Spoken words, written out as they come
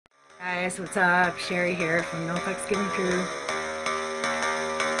Guys, what's up? Sherry here from No Fucks Given Crew.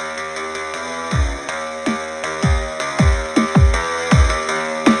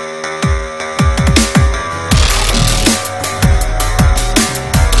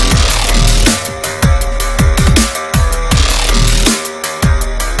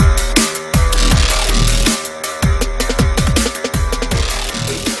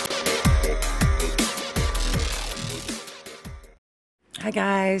 Hi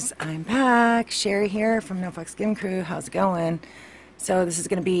guys, I'm back. Sherry here from No Fucks Given Crew. How's it going? So this is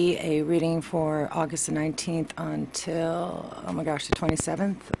going to be a reading for August the 19th until, oh my gosh, the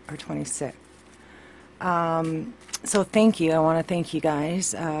 27th or 26th. So thank you. I want to thank you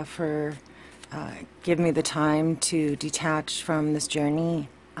guys for giving me the time to detach from this journey.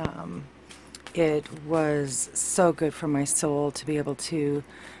 It was so good for my soul to be able to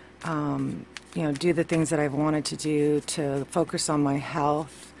you know, do the things that I've wanted to do, to focus on my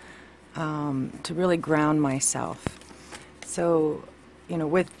health, to really ground myself. So, you know,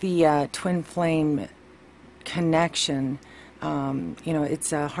 with the twin flame connection, you know,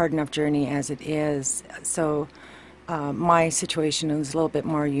 it's a hard enough journey as it is. So my situation is a little bit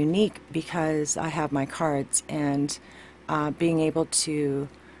more unique because I have my cards, and being able to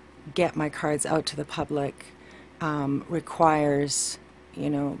get my cards out to the public requires, you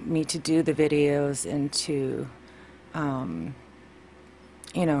know, me to do the videos and to,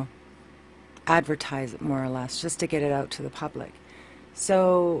 you know, advertise it more or less, just to get it out to the public.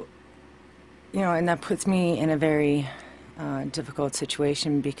 So, you know, and that puts me in a very difficult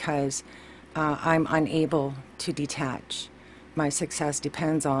situation because I'm unable to detach. My success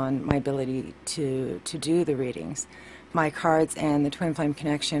depends on my ability to do the readings. My cards and the twin flame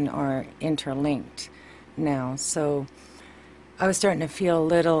connection are interlinked now, so I was starting to feel a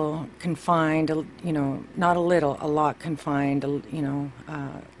little confined, you know, not a little, a lot confined, you know,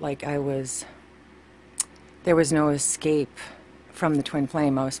 like there was no escape from the twin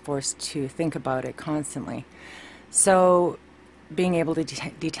flame. I was forced to think about it constantly. So being able to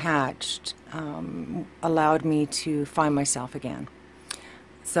detach allowed me to find myself again.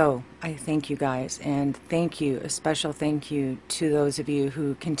 So I thank you guys, and thank you, a special thank you to those of you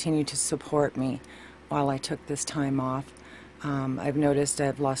who continue to support me while I took this time off. I've noticed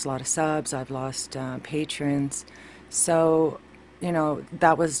I've lost a lot of subs, I've lost patrons, so, you know,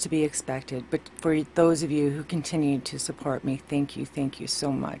 that was to be expected. But for those of you who continue to support me, thank you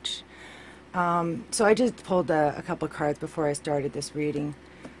so much. So I just pulled a couple of cards before I started this reading,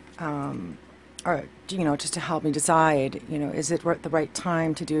 or, you know, just to help me decide, you know, is it the right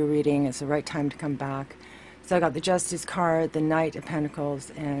time to do a reading, is it the right time to come back. So I got the Justice card, the Knight of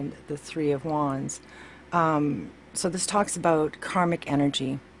Pentacles, and the Three of Wands. So this talks about karmic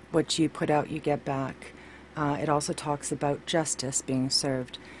energy. What you put out, you get back. It also talks about justice being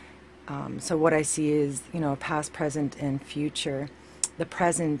served. So what I see is, you know, past, present, and future. The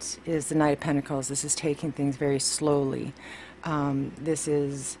present is the Knight of Pentacles. This is taking things very slowly. This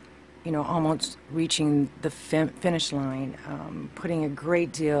is, you know, almost reaching the finish line, putting a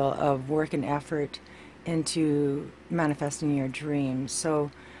great deal of work and effort into manifesting your dreams.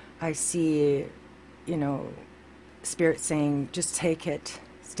 So I see, you know, Spirit saying, just take it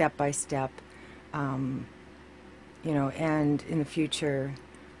step by step, you know, and in the future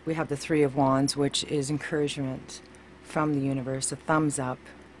we have the Three of Wands, which is encouragement from the universe, a thumbs up,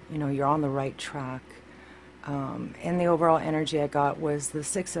 you know, you're on the right track. And the overall energy I got was the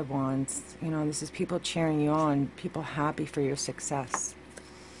Six of Wands. You know, this is people cheering you on, people happy for your success.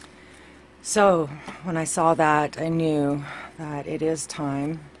 So when I saw that, I knew that it is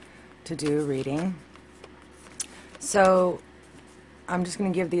time to do a reading. So I'm just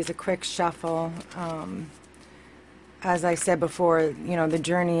going to give these a quick shuffle. As I said before, you know, the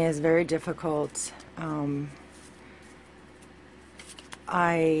journey is very difficult.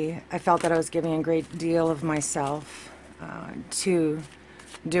 I felt that I was giving a great deal of myself to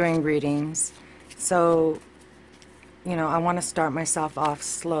doing readings. So, you know, I want to start myself off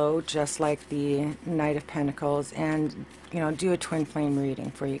slow, just like the Knight of Pentacles, and, you know, do a twin flame reading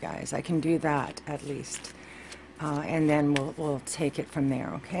for you guys. I can do that at least. And then we'll take it from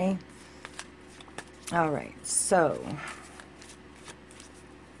there, okay? All right, so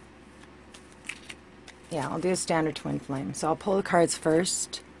yeah, I'll do a standard twin flame. So I'll pull the cards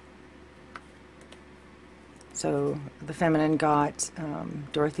first. So the feminine got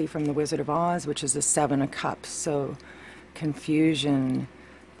Dorothy from the Wizard of Oz, which is the Seven of Cups. So confusion.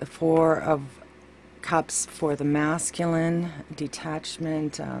 The Four of Cups for the masculine,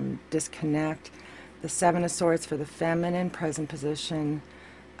 detachment, disconnect. The Seven of Swords for the feminine, present position,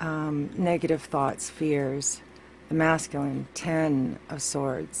 negative thoughts, fears. The masculine, Ten of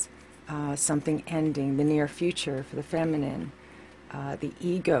Swords. something ending, the near future for the feminine, the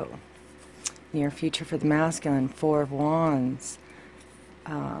ego, near future for the masculine, Four of Wands.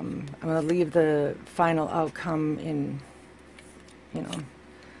 I'm going to leave the final outcome in,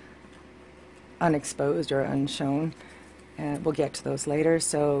 unexposed or unshown, and we'll get to those later.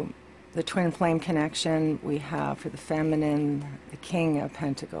 So the twin flame connection we have for the feminine, the King of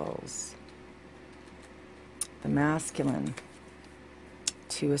Pentacles, the masculine,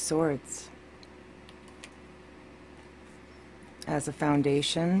 Two of Swords as a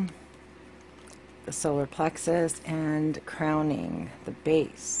foundation, the solar plexus, and crowning, the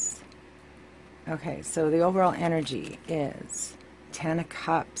base. Okay, so the overall energy is Ten of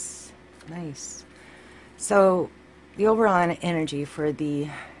Cups. Nice. So the overall energy for the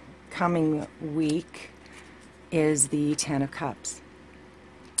coming week is the Ten of Cups.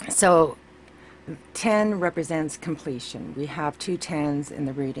 So 10 represents completion. We have two tens in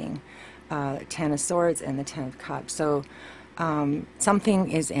the reading, Ten of Swords and the Ten of Cups. So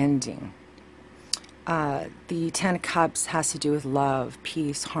something is ending. The Ten of Cups has to do with love,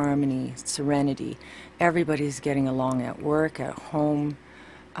 peace, harmony, serenity. Everybody's getting along at work, at home.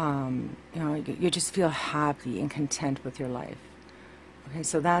 You just feel happy and content with your life. Okay,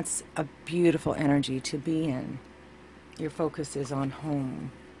 so that's a beautiful energy to be in. Your focus is on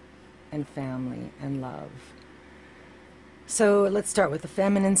home and family and love. So let's start with the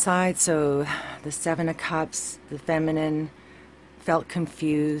feminine side. So the Seven of Cups, the feminine felt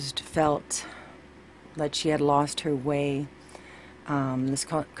confused, felt like she had lost her way. This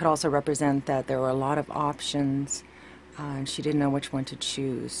could also represent that there were a lot of options and she didn't know which one to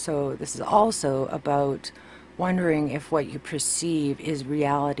choose. So this is also about wondering if what you perceive is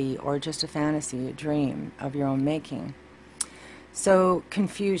reality or just a fantasy, a dream of your own making. So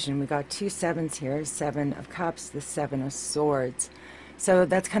confusion, we got two sevens here, Seven of Cups, the Seven of Swords. So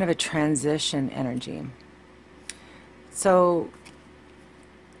that's kind of a transition energy. So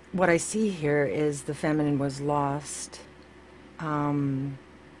what I see here is the feminine was lost in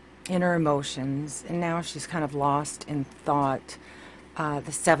her emotions, and now she's kind of lost in thought.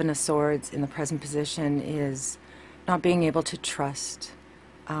 The Seven of Swords in the present position is not being able to trust,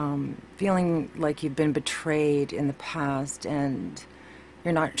 feeling like you've been betrayed in the past and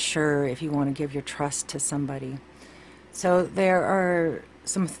you're not sure if you want to give your trust to somebody. So there are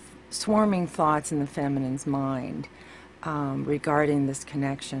some swarming thoughts in the feminine's mind regarding this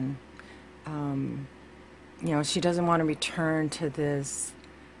connection. She doesn't want to return to this,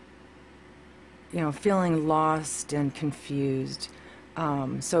 feeling lost and confused.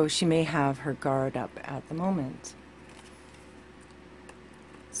 So she may have her guard up at the moment.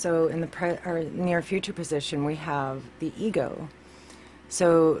 So in the near future position, we have the ego.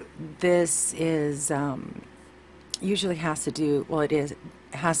 So this is usually has to do, well, it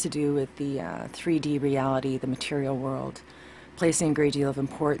has to do with the 3D reality, the material world, placing a great deal of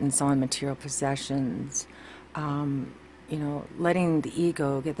importance on material possessions, letting the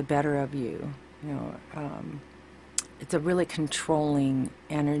ego get the better of you. It's a really controlling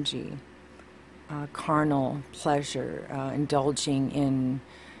energy, carnal pleasure, indulging in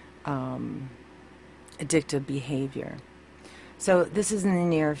addictive behavior. So this is in the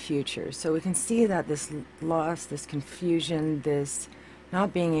near future. So we can see that this loss, this confusion, this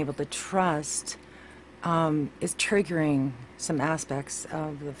not being able to trust is triggering some aspects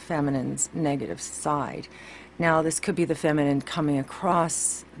of the feminine's negative side. Now this could be the feminine coming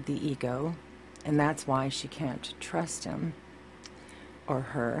across the ego, and that's why she can't trust him or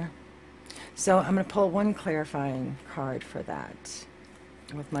her. So I'm going to pull one clarifying card for that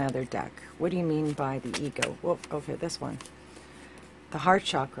with my other deck. What do you mean by the ego? Whoop, okay, this one. The heart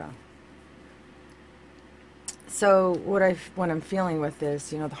chakra. So what I'm feeling with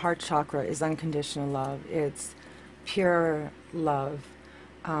this, the heart chakra is unconditional love. It's pure love.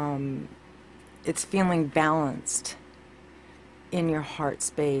 It's feeling balanced in your heart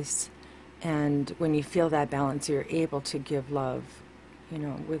space. And when you feel that balance, you're able to give love,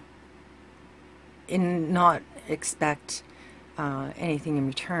 not expect anything in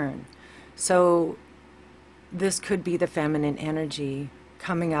return. So this could be the feminine energy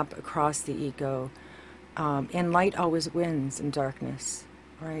coming up across the ego. And light always wins in darkness,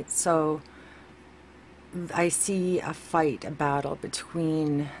 right? So I see a fight, a battle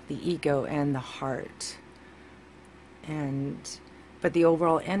between the ego and the heart. But the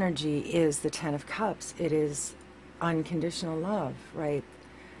overall energy is the Ten of Cups. It is unconditional love, right?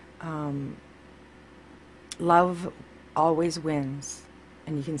 Love always wins.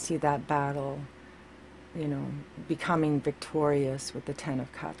 And you can see that battle, becoming victorious with the Ten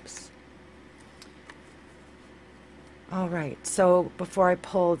of Cups. All right, so before I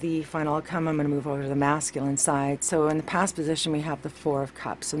pull the final outcome, I'm going to move over to the masculine side. So in the past position, we have the Four of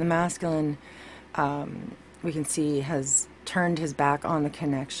Cups. So the masculine, we can see, has turned his back on the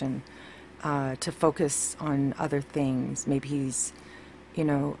connection to focus on other things. Maybe he's, you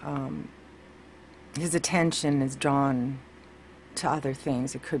know, his attention is drawn to other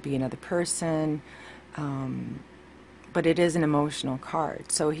things. It could be another person, but it is an emotional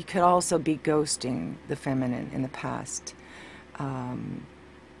card. So he could also be ghosting the feminine in the past. You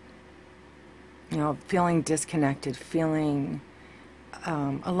know, feeling disconnected, feeling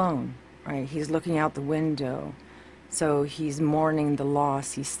alone, right? He's looking out the window. So he's mourning the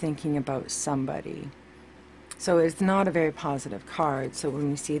loss. He's thinking about somebody. So it's not a very positive card. So when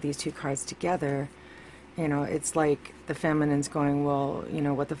we see these two cards together, you know, it's like the feminine's going, well, you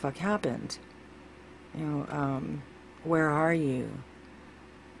know, what the fuck happened? You know, where are you?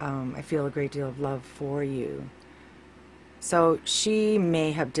 I feel a great deal of love for you. So she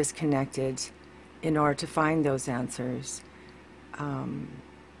may have disconnected in order to find those answers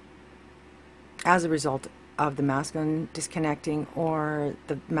as a result of the masculine disconnecting, or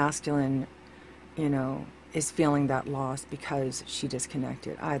the masculine, you know, is feeling that loss because she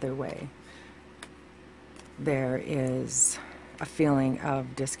disconnected. Either way, there is a feeling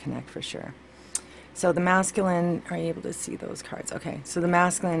of disconnect for sure. So the masculine, are you able to see those cards? Okay, so the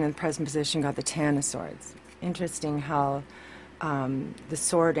masculine in the present position got the Ten of Swords. Interesting how the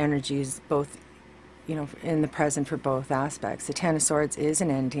sword energy is both, you know, in the present for both aspects. The Ten of Swords is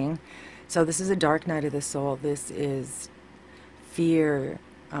an ending. So this is a dark night of the soul. This is fear,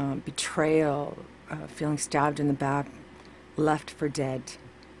 betrayal, feeling stabbed in the back, left for dead.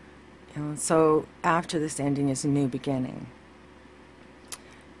 You know, so after this ending is a new beginning.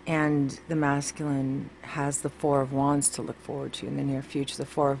 And the masculine has the Four of Wands to look forward to in the near future. The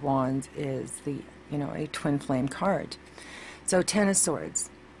Four of Wands is the, you know, a twin flame card. So Ten of Swords.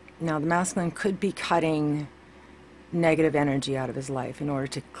 Now the masculine could be cutting negative energy out of his life in order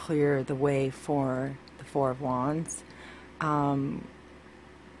to clear the way for the Four of Wands. But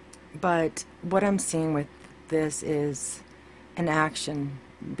what I'm seeing with this is an action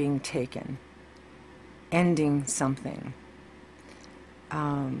being taken, ending something.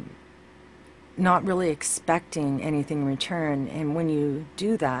 Not really expecting anything in return. And when you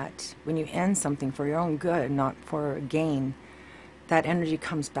do that, when you end something for your own good, not for gain, that energy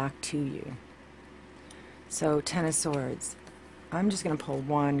comes back to you. So Ten of Swords. I'm just going to pull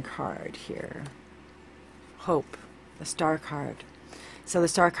one card here. Hope, the Star card. So the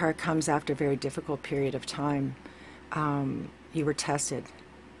Star card comes after a very difficult period of time. You were tested.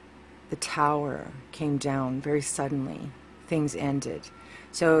 The Tower came down very suddenly. Things ended.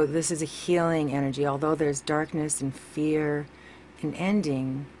 So this is a healing energy. Although there's darkness and fear and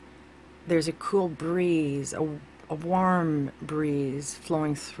ending, there's a cool breeze, a warm breeze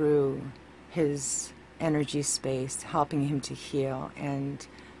flowing through his energy space, helping him to heal. And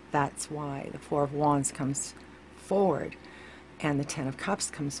that's why the Four of Wands comes forward and the Ten of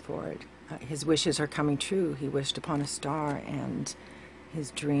Cups comes forward. His wishes are coming true. He wished upon a star and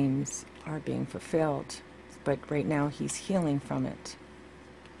his dreams are being fulfilled. But right now he's healing from it.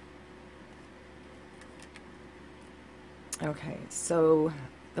 Okay, so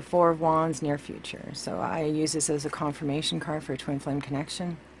the Four of Wands, near future. So I use this as a confirmation card for a twin flame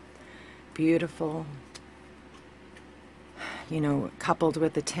connection. Beautiful. You know, coupled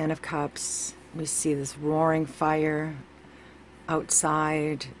with the Ten of Cups, we see this roaring fire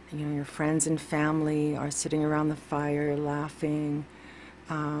outside. You know, your friends and family are sitting around the fire, laughing,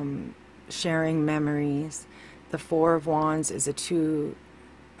 sharing memories. The Four of Wands is the two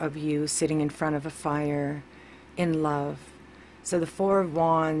of you sitting in front of a fire in love. So the Four of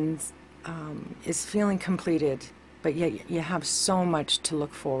Wands is feeling completed, but yet you have so much to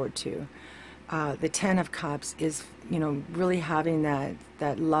look forward to. The Ten of Cups is, you know, really having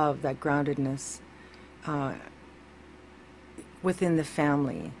that love, that groundedness within the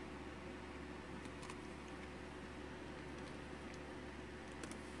family.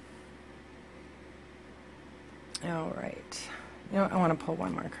 All right. You know, I want to pull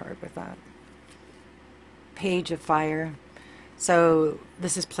one more card with that. Page of Fire. So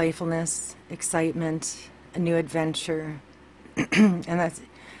this is playfulness, excitement, a new adventure. And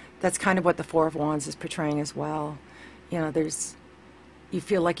that's kind of what the Four of Wands is portraying as well. You know, you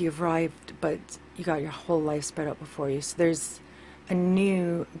feel like you've arrived, but you got your whole life spread out before you. So there's a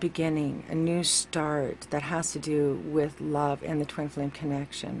new beginning, a new start that has to do with love and the twin flame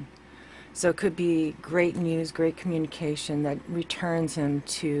connection. So it could be great news, great communication that returns him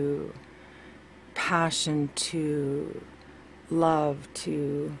to passion, to love,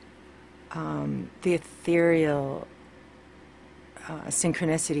 to the ethereal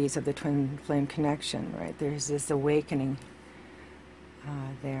synchronicities of the twin flame connection, right? There's this awakening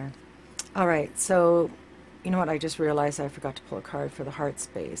there. All right, so you know what? I just realized I forgot to pull a card for the heart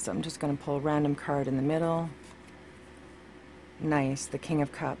space. So I'm just going to pull a random card in the middle. Nice, the King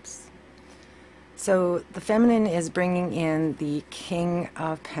of Cups. So the feminine is bringing in the King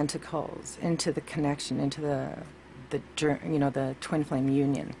of Pentacles into the connection, into the twin flame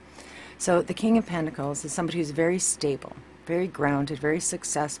union. So the King of Pentacles is somebody who's very stable, very grounded, very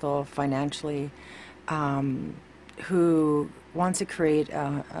successful financially, who wants to create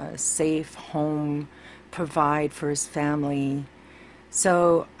a safe home, provide for his family.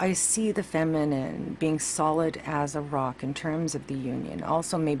 So I see the feminine being solid as a rock in terms of the union,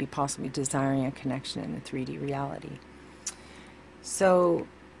 also maybe possibly desiring a connection in the 3D reality. So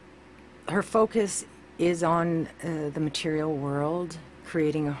her focus is on the material world,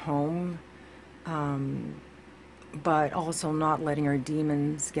 creating a home, but also not letting her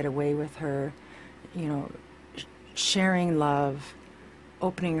demons get away with her, you know, sharing love,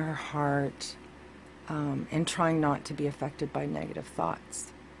 opening her heart, and trying not to be affected by negative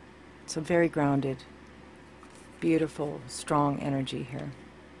thoughts. So very grounded, beautiful, strong energy here.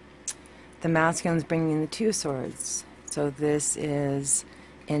 The masculine is bringing in the Two Swords. So this is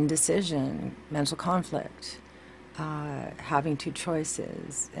indecision, mental conflict, having two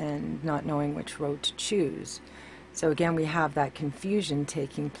choices and not knowing which road to choose. So again, we have that confusion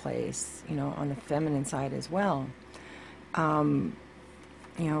taking place, you know, on the feminine side as well.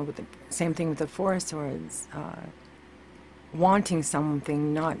 You know, with the same thing with the Four of Swords, wanting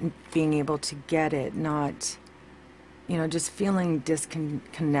something, not being able to get it, not, you know, just feeling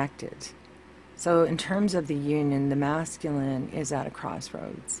disconnected. So in terms of the union, the masculine is at a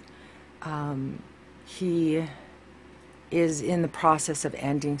crossroads. He is in the process of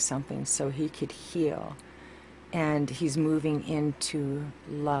ending something so he could heal, and he's moving into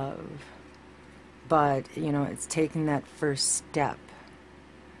love. But, you know, it's taking that first step.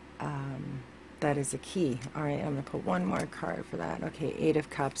 That is a key. All right, I'm going to put one more card for that. Okay, Eight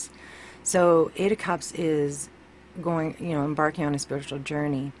of Cups. So Eight of Cups is going, you know, embarking on a spiritual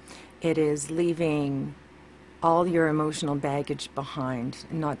journey. It is leaving all your emotional baggage behind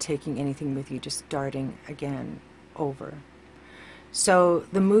and not taking anything with you, just starting again over. So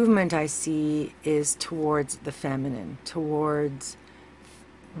the movement I see is towards the feminine, towards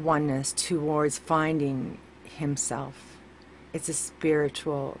oneness, towards finding himself. It's a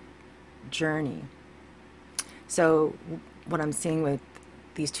spiritual journey. So what I'm seeing with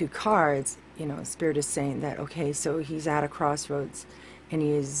these two cards, you know, Spirit is saying that, okay, so he's at a crossroads and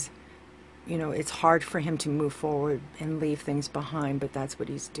he is, you know, it's hard for him to move forward and leave things behind, but that's what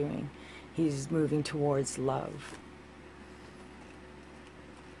he's doing. He's moving towards love.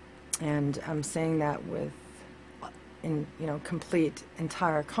 And I'm saying that with, you know, complete,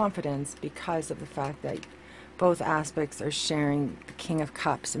 entire confidence because of the fact that both aspects are sharing the King of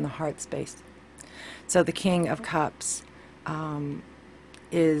Cups in the heart space. So the King of Cups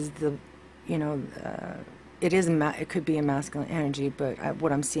is the, you know, it could be a masculine energy, but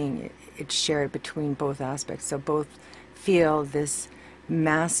what I'm seeing, it's shared between both aspects. So both feel this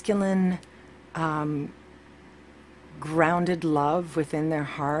masculine, grounded love within their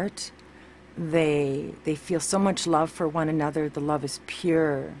heart. They feel so much love for one another. The love is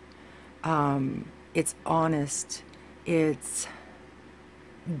pure. It's honest. It's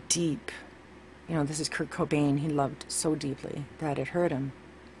deep. You know, this is Kurt Cobain. He loved so deeply that it hurt him.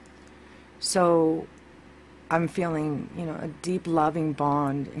 So I'm feeling, you know, a deep loving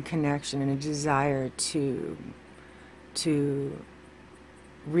bond and connection and a desire to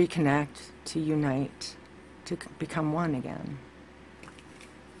reconnect, to unite, to become one again.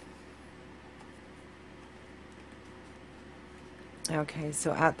 Okay,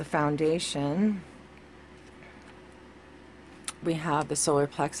 so at the foundation, we have the solar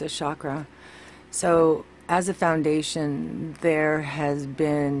plexus chakra. So as a foundation, there has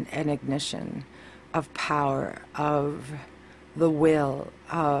been an ignition of power, of the will,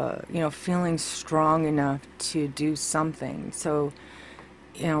 you know, feeling strong enough to do something. So,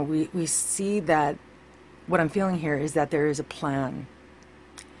 you know, we see that what I'm feeling here is that there is a plan.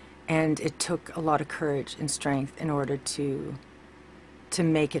 And it took a lot of courage and strength in order to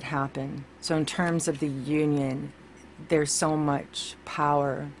make it happen. So in terms of the union, there's so much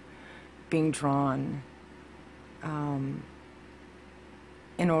power being drawn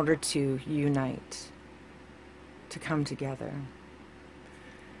in order to unite, to come together.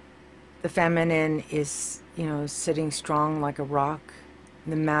 The feminine is, you know, sitting strong like a rock.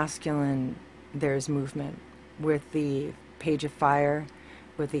 The masculine, there's movement with the Page of Fire,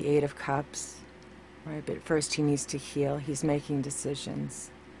 with the Eight of Cups. right? But first he needs to heal. He's making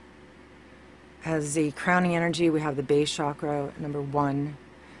decisions. As the crowning energy, we have the base chakra, number 1.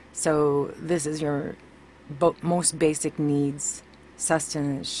 So this is your most basic needs: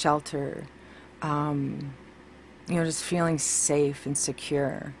 sustenance, shelter, just feeling safe and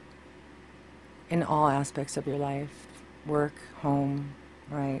secure in all aspects of your life, work, home,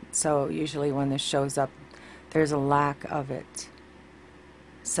 right? So usually when this shows up, there's a lack of it.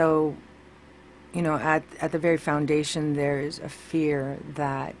 So, at the very foundation, there's a fear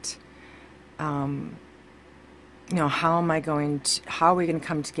that, how are we going to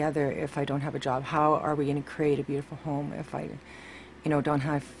come together if I don't have a job? How are we going to create a beautiful home if I, don't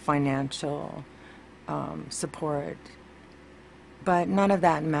have financial support? But none of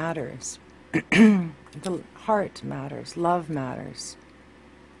that matters. The heart matters. Love matters.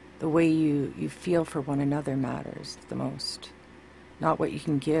 The way you feel for one another matters the most. Not what you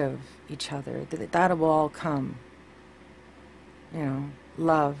can give each other. That will all come.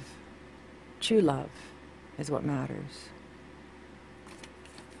 Love, true love is what matters.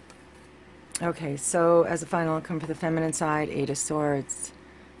 Okay, so as a final outcome for the feminine side, 8 of Swords,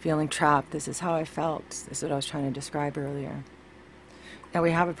 feeling trapped. This is how I felt. This is what I was trying to describe earlier. Now we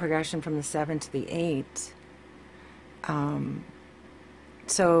have a progression from the 7 to the 8.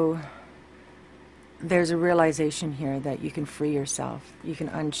 So there's a realization here that you can free yourself. You can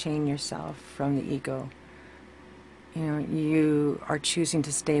unchain yourself from the ego. You are choosing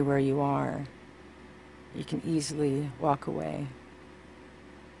to stay where you are. You can easily walk away.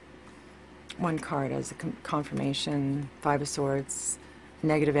 One card as a confirmation, 5 of Swords,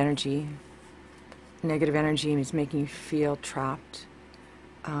 negative energy. Negative energy is making you feel trapped.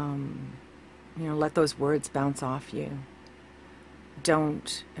 Let those words bounce off you.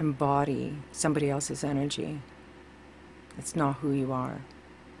 Don't embody somebody else's energy. It's not who you are.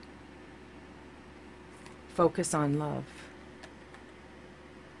 Focus on love.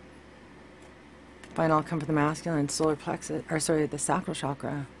 Final outcome for the masculine, solar plexus, the sacral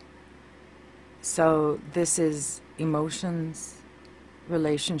chakra. So this is emotions,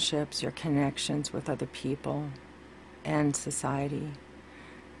 relationships, your connections with other people and society.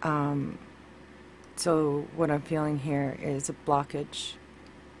 So what I'm feeling here is a blockage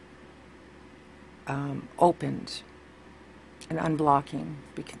opened and unblocking,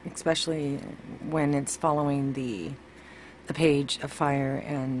 especially when it's following the Page of Fire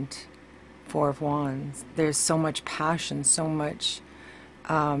and 4 of Wands. There's so much passion, so much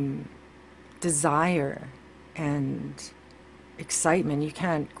desire and excitement. You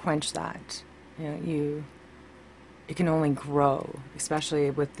can't quench that. It can only grow, especially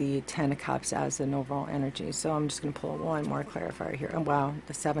with the 10 of Cups as an overall energy. So I'm just going to pull one more clarifier here. Oh, wow,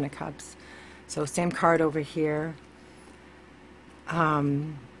 the 7 of Cups. So same card over here.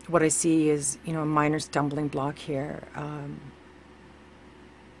 What I see is, a minor stumbling block here.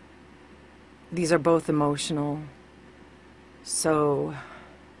 These are both emotional. So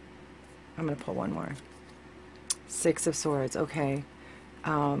I'm going to pull one more. 6 of Swords. Okay.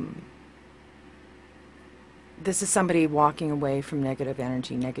 This is somebody walking away from negative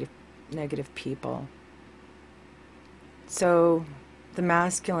energy, negative people. So the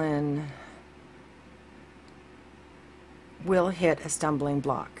masculine will hit a stumbling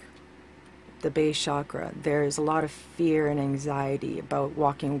block. The base chakra. There's a lot of fear and anxiety about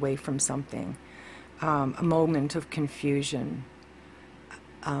walking away from something. A moment of confusion.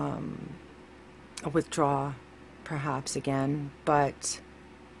 A withdrawal, perhaps again, but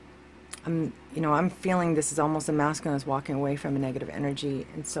I'm feeling this is almost the masculine is walking away from a negative energy,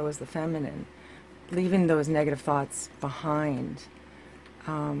 and so is the feminine, leaving those negative thoughts behind,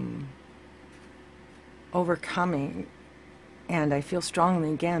 overcoming. And I feel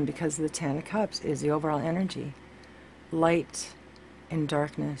strongly again because the 10 of Cups is the overall energy, light and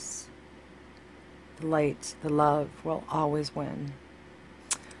darkness. The light, the love will always win.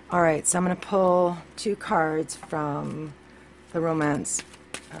 All right, so I'm going to pull 2 cards from the Romance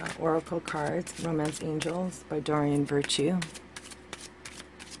Oracle cards, Romance Angels by Dorian Virtue.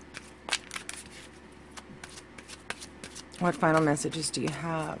 What final messages do you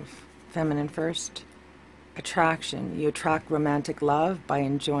have? Feminine first. Attraction. You attract romantic love by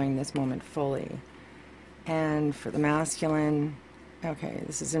enjoying this moment fully. And for the masculine, okay,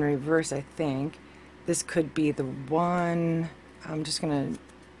 this is in reverse, I think. This could be the one. I'm just going to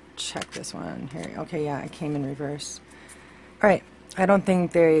check this one here. Okay, yeah, it came in reverse. All right. I don't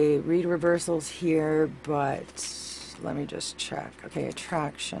think they read reversals here, but let me just check. Okay,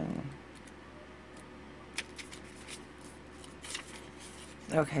 attraction.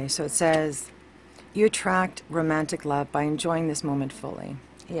 Okay, so it says, you attract romantic love by enjoying this moment fully.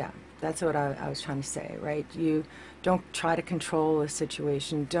 Yeah. That's what I was trying to say, right? You don't try to control a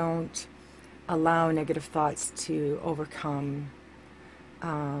situation. Don't allow negative thoughts to overcome.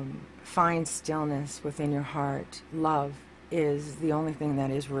 Find stillness within your heart. Love is the only thing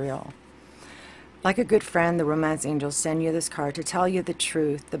that is real. Like a good friend, the romance angels send you this card to tell you the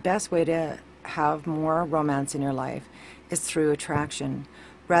truth. The best way to have more romance in your life is through attraction,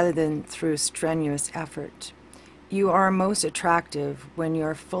 rather than through strenuous effort. You are most attractive when you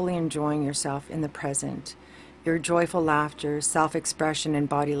are fully enjoying yourself in the present. Your joyful laughter, self-expression, and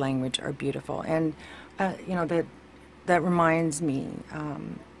body language are beautiful. And, that reminds me,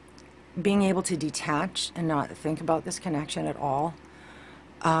 being able to detach and not think about this connection at all.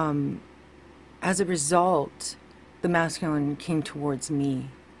 As a result, the masculine came towards me.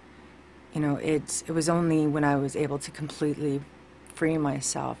 It was only when I was able to completely free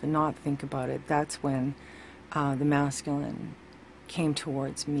myself and not think about it, that's when the masculine came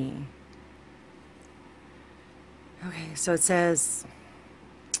towards me. Okay, so it says,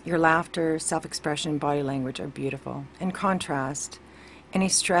 your laughter, self-expression, body language are beautiful. In contrast, any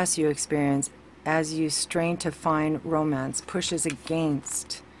stress you experience as you strain to find romance pushes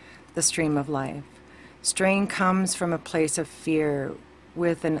against the stream of life. Strain comes from a place of fear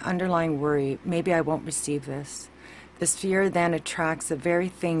with an underlying worry, maybe I won't receive this. This fear then attracts the very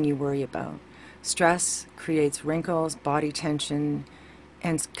thing you worry about. Stress creates wrinkles, body tension,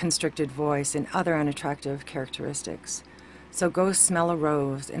 and constricted voice and other unattractive characteristics. So go smell a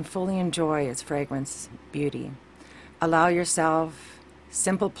rose and fully enjoy its fragrance, beauty. Allow yourself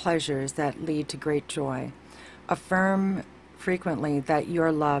simple pleasures that lead to great joy. Affirm frequently that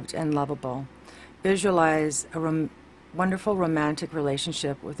you're loved and lovable. Visualize a wonderful romantic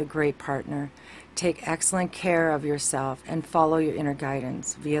relationship with a great partner. Take excellent care of yourself and follow your inner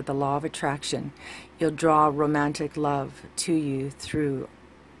guidance via the law of attraction. You'll draw romantic love to you through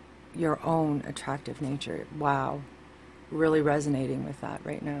your own attractive nature. Wow. Really resonating with that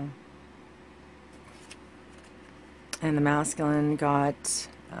right now. And the masculine got,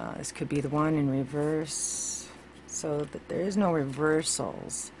 this could be the one in reverse, so that there is no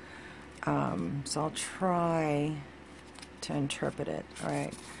reversals. So I'll try to interpret it. All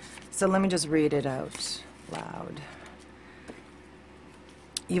right. So let me just read it out loud.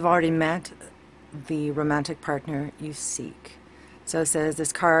 You've already met the romantic partner you seek. So it says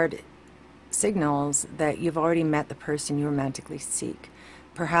this card signals that you've already met the person you romantically seek.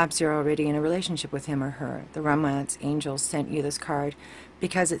 Perhaps you're already in a relationship with him or her. The romance angels sent you this card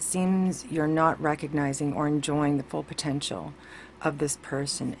because it seems you're not recognizing or enjoying the full potential of this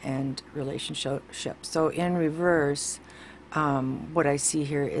person and relationship. So in reverse, what I see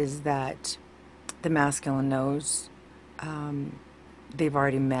here is that the masculine knows they've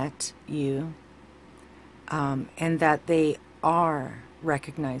already met you, and that they are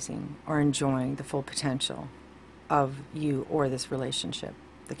recognizing or enjoying the full potential of you or this relationship,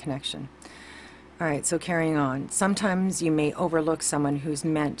 the connection. All right, so carrying on. Sometimes you may overlook someone who's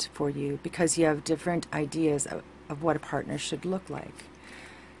meant for you because you have different ideas of what a partner should look like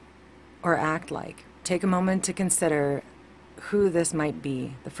or act like. Take a moment to consider who this might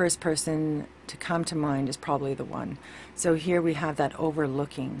be. The first person to come to mind is probably the one. So here we have that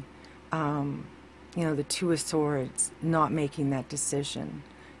overlooking, the Two of Swords, not making that decision.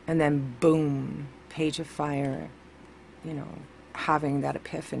 And then boom, Page of Fire, having that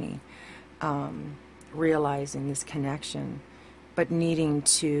epiphany, realizing this connection, but needing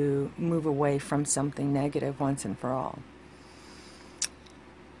to move away from something negative once and for all.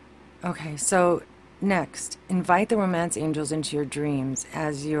 Okay, so next, invite the romance angels into your dreams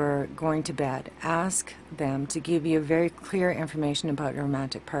as you're going to bed. Ask them to give you very clear information about your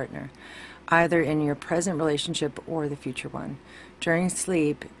romantic partner, either in your present relationship or the future one. During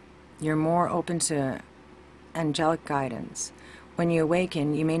sleep, you're more open to angelic guidance. When you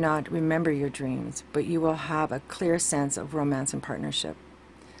awaken, you may not remember your dreams, but you will have a clear sense of romance and partnership.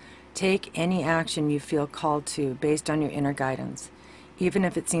 Take any action you feel called to based on your inner guidance, even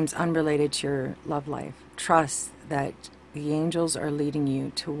if it seems unrelated to your love life. Trust that the angels are leading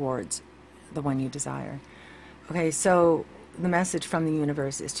you towards the one you desire. Okay, so the message from the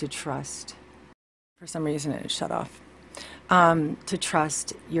universe is to trust. For some reason it shut off. To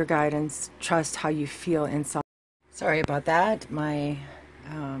trust your guidance, trust how you feel inside. Sorry about that. My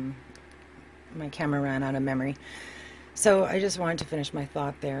camera ran out of memory. So I just wanted to finish my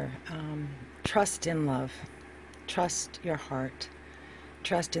thought there. Trust in love. Trust your heart.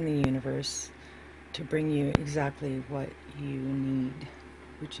 Trust in the universe to bring you exactly what you need,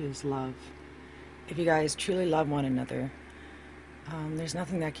 which is love. If you guys truly love one another, there's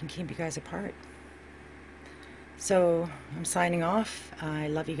nothing that can keep you guys apart. So I'm signing off. I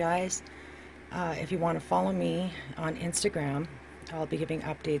love you guys. If you want to follow me on Instagram, I'll be giving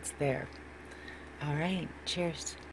updates there. All right. Cheers.